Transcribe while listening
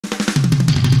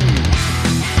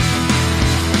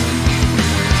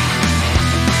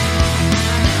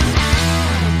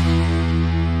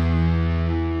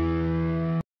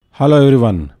Hello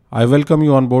everyone, I welcome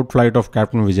you on board flight of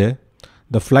Captain Vijay.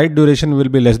 The flight duration will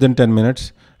be less than 10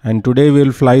 minutes and today we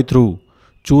will fly through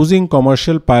choosing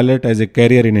commercial pilot as a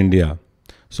career in India.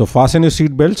 So fasten your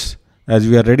seat belts as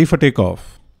we are ready for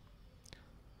takeoff.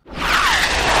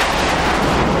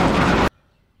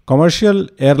 Commercial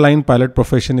airline pilot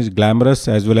profession is glamorous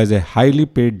as well as a highly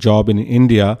paid job in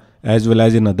India as well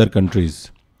as in other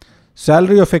countries.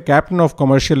 Salary of a captain of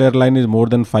commercial airline is more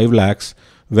than 5 lakhs,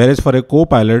 whereas for a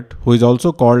co-pilot who is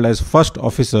also called as first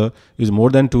officer is more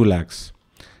than 2 lakhs.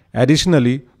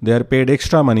 Additionally, they are paid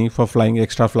extra money for flying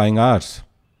extra flying hours.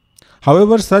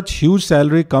 However, such huge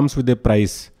salary comes with a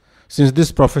price, since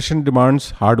this profession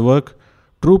demands hard work,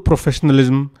 true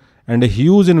professionalism, and a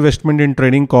huge investment in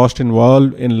training cost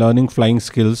involved in learning flying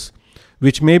skills,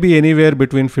 which may be anywhere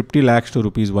between 50 lakhs to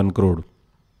rupees 1 crore.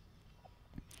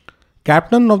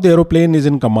 Captain of the aeroplane is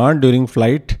in command during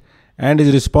flight and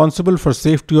is responsible for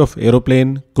safety of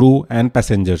aeroplane, crew and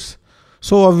passengers.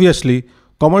 So obviously,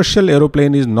 commercial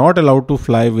aeroplane is not allowed to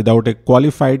fly without a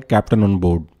qualified captain on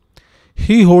board.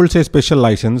 He holds a special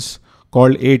license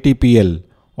called ATPL,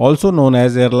 also known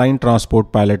as Airline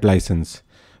Transport Pilot License,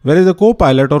 whereas a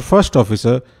co-pilot or first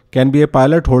officer can be a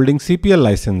pilot holding CPL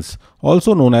license,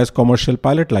 also known as Commercial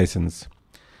Pilot License.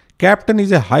 Captain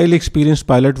is a highly experienced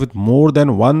pilot with more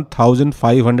than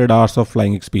 1,500 hours of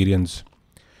flying experience.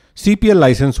 CPL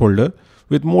license holder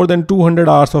with more than 200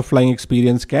 hours of flying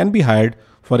experience can be hired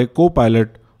for a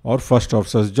co-pilot or first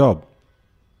officer's job.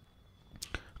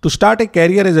 To start a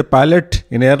career as a pilot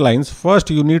in airlines,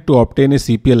 first you need to obtain a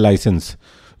CPL license,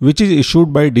 which is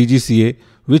issued by DGCA,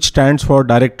 which stands for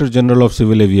Director General of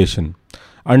Civil Aviation,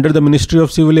 under the Ministry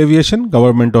of Civil Aviation,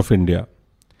 Government of India.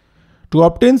 To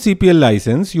obtain CPL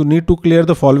license, you need to clear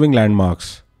the following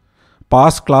landmarks.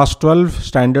 Pass class 12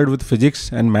 standard with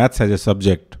physics and maths as a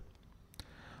subject.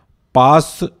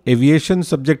 Pass aviation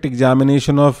subject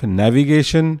examination of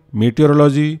navigation,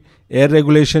 meteorology, air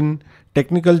regulation,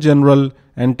 technical general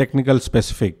and technical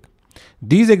specific.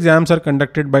 These exams are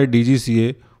conducted by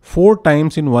DGCA 4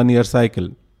 times in 1 year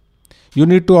cycle. You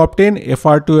need to obtain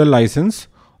FR2L license,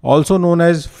 also known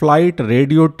as Flight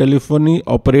Radio Telephony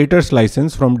Operators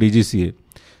License from DGCA.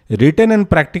 Written and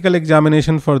practical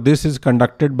examination for this is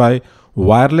conducted by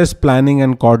Wireless Planning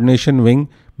and Coordination Wing,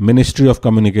 Ministry of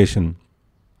Communication.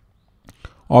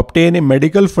 Obtain a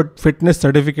medical fitness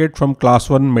certificate from Class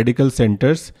 1 medical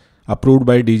centers approved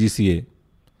by DGCA.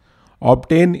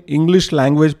 Obtain English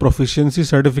language proficiency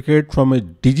certificate from a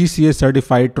DGCA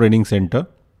certified training center.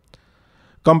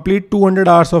 Complete 200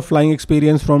 hours of flying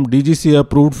experience from DGCA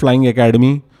approved flying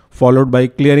academy, followed by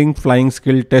clearing flying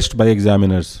skill test by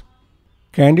examiners.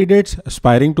 Candidates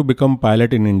aspiring to become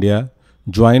pilot in India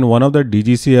join one of the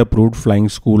DGCA approved flying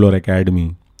school or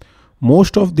academy.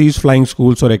 Most of these flying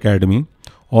schools or academy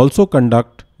also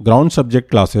conduct ground subject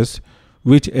classes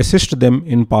which assist them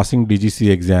in passing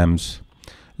DGCA exams.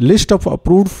 List of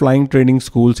approved flying training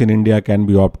schools in India can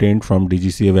be obtained from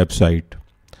DGCA website.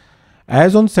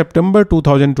 As on September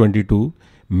 2022,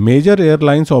 major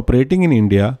airlines operating in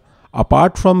India,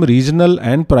 apart from regional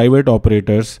and private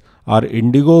operators, are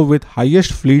Indigo with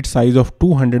highest fleet size of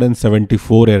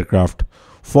 274 aircraft,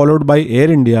 followed by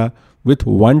Air India with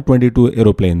 122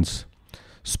 aeroplanes.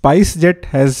 SpiceJet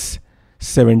has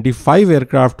 75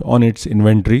 aircraft on its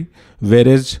inventory,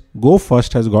 whereas Go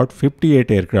First has got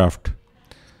 58 aircraft.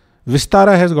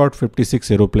 Vistara has got 56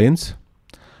 aeroplanes.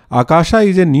 Akasha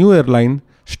is a new airline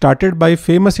started by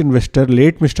famous investor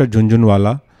late Mr.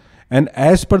 Jhunjhunwala, and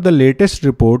as per the latest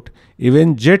report,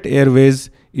 even Jet Airways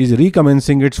is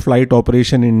recommencing its flight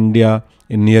operation in India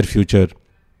in near future.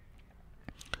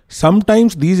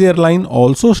 Sometimes these airlines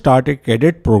also start a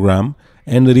cadet program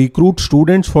and recruit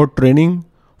students for training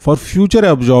for future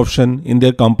absorption in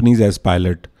their companies as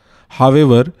pilot.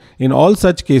 However, in all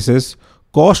such cases,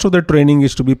 cost of the training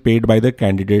is to be paid by the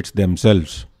candidates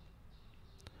themselves.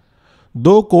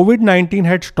 Though COVID-19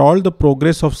 had stalled the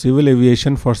progress of civil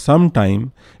aviation for some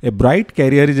time, a bright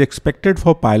career is expected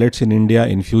for pilots in India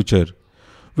in future.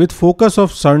 With focus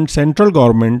of central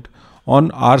government on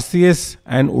RCS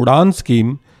and UDAN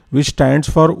scheme, which stands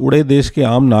for Ude Desh Ke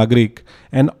Aam Nagrik,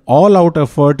 an all-out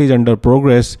effort is under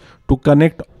progress to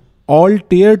connect all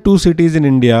Tier 2 cities in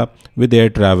India with air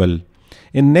travel.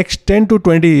 In next 10 to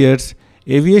 20 years,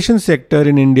 aviation sector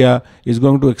in India is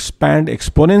going to expand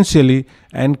exponentially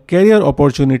and career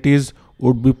opportunities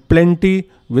would be plenty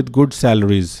with good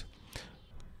salaries.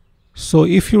 So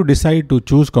if you decide to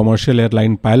choose commercial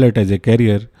airline pilot as a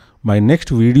career, my next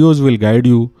videos will guide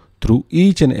you through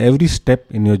each and every step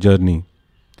in your journey.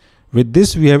 With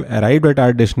this, we have arrived at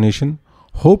our destination.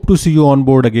 Hope to see you on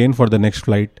board again for the next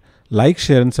flight. Like,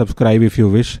 share and subscribe if you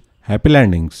wish. Happy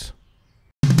landings.